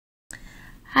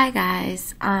Hi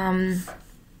guys.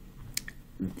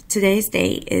 Today's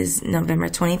date is November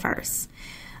 21st.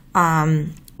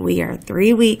 We are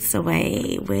 3 weeks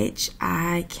away, which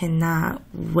I cannot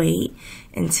wait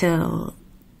until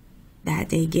that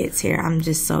day gets here. I'm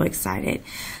just so excited.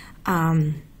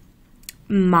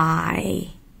 My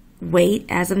weight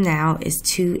as of now is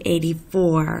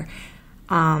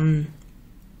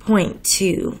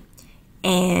 284.2,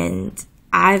 and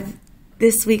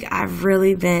this week I've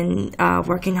really been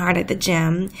working hard at the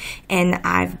gym, and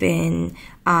I've been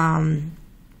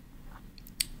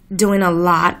doing a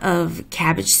lot of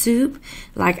cabbage soup.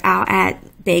 Like, I'll add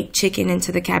baked chicken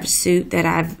into the cabbage soup that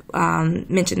I've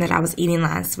mentioned that I was eating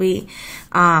last week.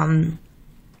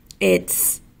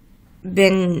 It's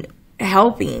been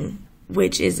helping,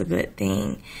 which is a good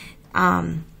thing.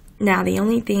 Now, the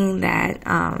only thing that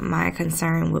my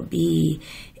concern would be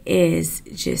is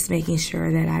just making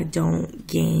sure that I don't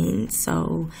gain.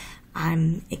 So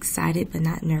I'm excited but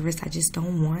not nervous. I just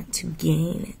don't want to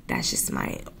gain. That's just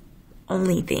my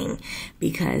only thing,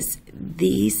 because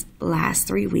these last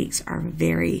 3 weeks are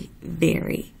very,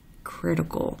 very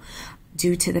critical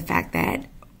due to the fact that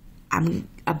I'm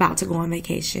about to go on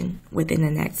vacation within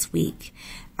the next week,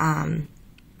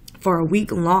 for a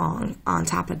week long on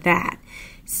top of that.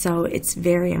 So it's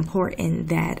very important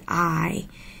that I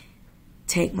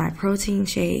take my protein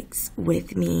shakes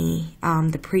with me,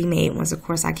 the pre-made ones. Of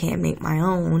course, I can't make my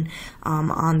own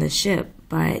on the ship,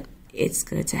 but it's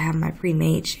good to have my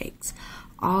pre-made shakes.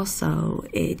 Also,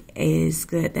 it is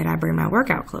good that I bring my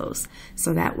workout clothes,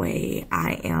 so that way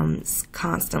I am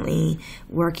constantly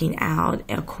working out.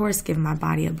 Of course, give my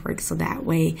body a break, so that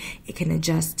way it can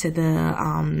adjust to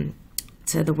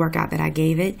the workout that I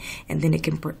gave it, and then it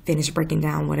can finish breaking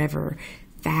down whatever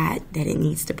fat that it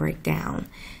needs to break down.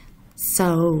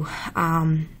 So,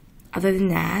 other than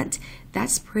that,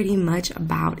 that's pretty much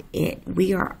about it.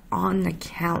 We are on the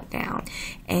countdown,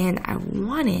 and I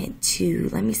wanted to,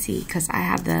 let me see, because I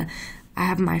have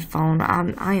my phone.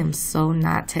 I am so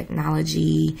not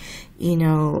technology,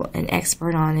 an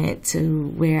expert on it, to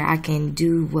where I can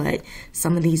do what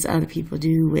some of these other people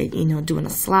do with, doing a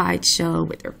slideshow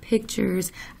with their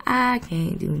pictures. I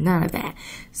can't do none of that.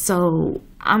 So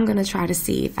I'm going to try to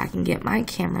see if I can get my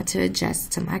camera to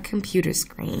adjust to my computer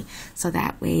screen, so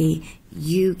that way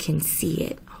you can see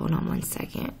it. Hold on one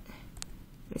second.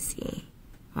 Let's see.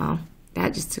 Oh,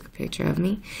 that just took a picture of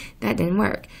me. That didn't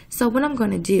work. So what I'm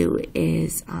going to do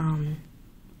is I'm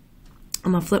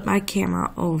going to flip my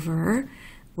camera over,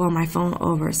 well, my phone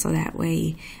over, so that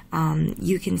way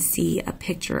you can see a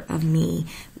picture of me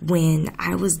when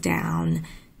I was down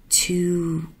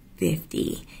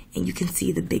 250, and you can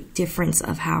see the big difference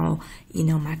of how,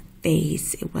 my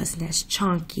face, it wasn't as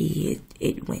chunky,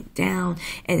 it went down,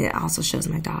 and it also shows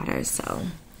my daughter. So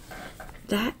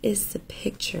that is the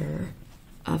picture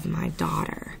of my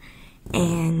daughter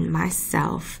and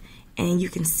myself, and you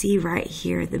can see right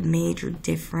here the major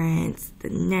difference, the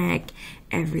neck,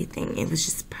 everything. It was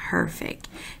just perfect.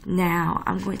 Now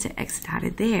I'm going to exit out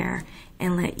of there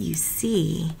and let you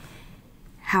see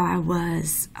how I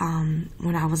was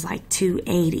when I was like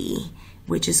 280,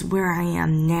 which is where I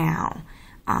am now.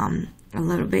 A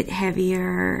little bit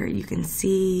heavier. You can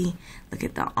see, look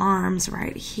at the arms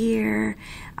right here.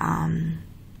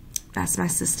 That's my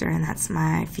sister, and that's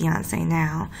my fiance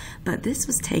now. But this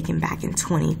was taken back in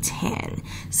 2010.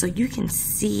 So you can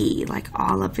see, like,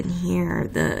 all up in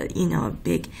here, a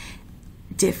big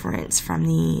difference from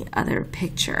the other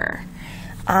picture.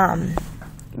 Going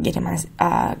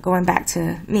back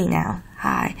to me now.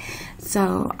 Hi.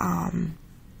 So,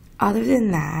 other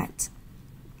than that,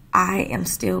 I am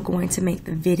still going to make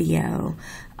the video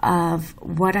of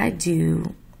what I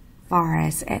do far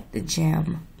as at the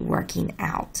gym working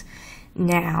out.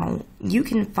 Now, you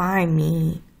can find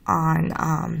me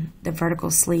on the Vertical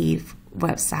Sleeve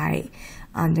website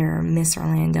under Miss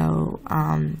Orlando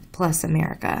Plus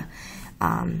America.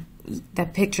 The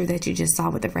picture that you just saw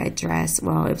with the red dress,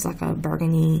 well, it was like a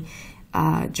burgundy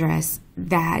dress,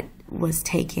 that was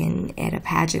taken at a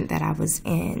pageant that I was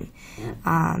in,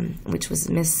 which was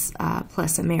Miss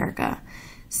Plus America.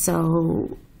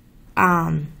 So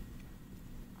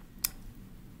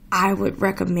I would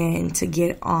recommend to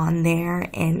get on there,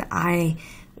 and I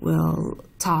will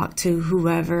talk to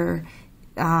whoever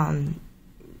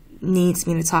needs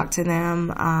me to talk to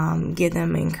them, give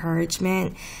them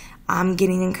encouragement. I'm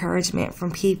getting encouragement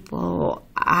from people.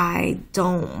 I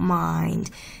don't mind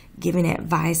giving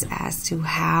advice as to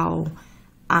how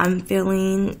I'm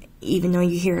feeling, even though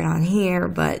you hear it on here,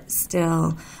 but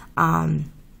still on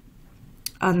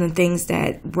the things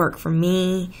that work for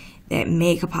me that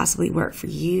may could possibly work for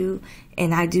you,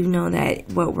 And I do know that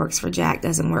what works for Jack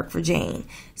doesn't work for Jane.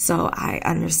 So I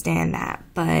understand that.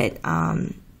 But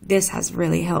this has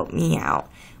really helped me out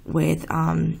with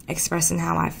expressing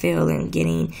how I feel and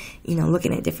getting,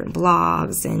 looking at different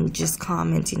blogs and just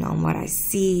commenting on what I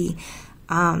see.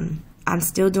 I'm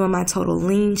still doing my total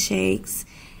lean shakes.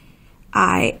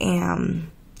 I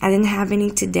didn't have any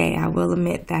today. I will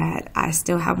admit that. I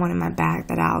still have one in my bag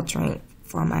that I'll drink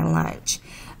for my lunch.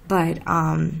 But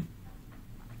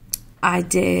I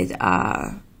did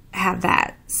have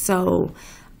that. So,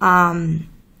 and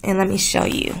let me show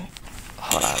you.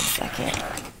 Hold on a second.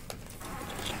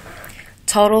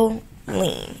 Total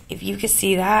lean. If you can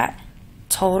see that,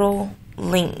 total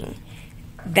lean.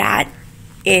 That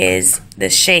is the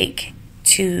shake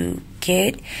to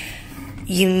get.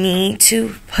 You need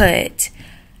to put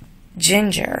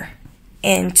ginger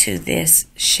into this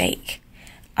shake.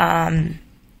 Not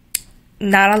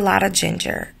a lot of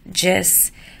ginger,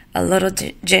 just a little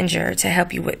ginger to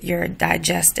help you with your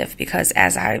digestive, because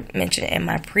as I mentioned in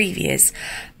my previous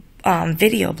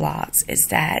video blogs, is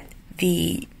that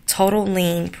the total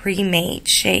lean pre-made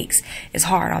shakes is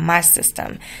hard on my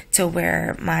system to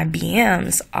where my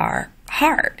BMs are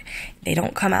hard. They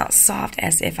don't come out soft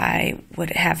as if I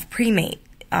would have pre-made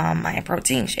my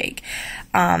protein shake.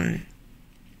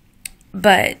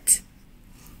 But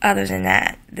other than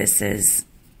that, this is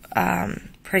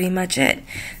pretty much it.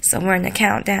 So we're in the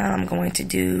countdown. I'm going to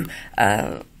do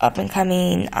a up and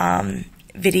coming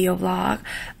video blog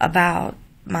about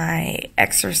my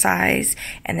exercise,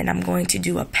 and then I'm going to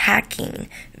do a packing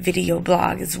video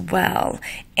blog as well,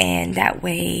 and that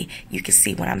way you can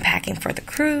see what I'm packing for the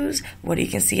cruise, what you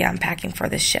can see I'm packing for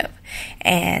the ship.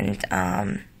 And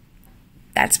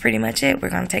that's pretty much it. We're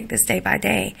going to take this day by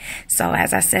day. So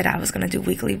as I said, I was going to do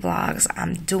weekly vlogs.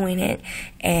 I'm doing it,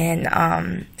 and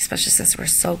especially since we're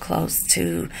so close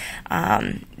to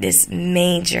this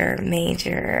major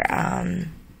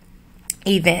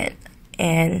event,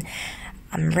 and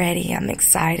I'm ready. I'm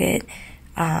excited.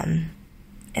 And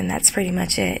that's pretty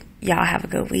much it. Y'all have a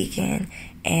good weekend,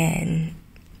 and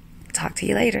talk to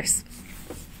you later.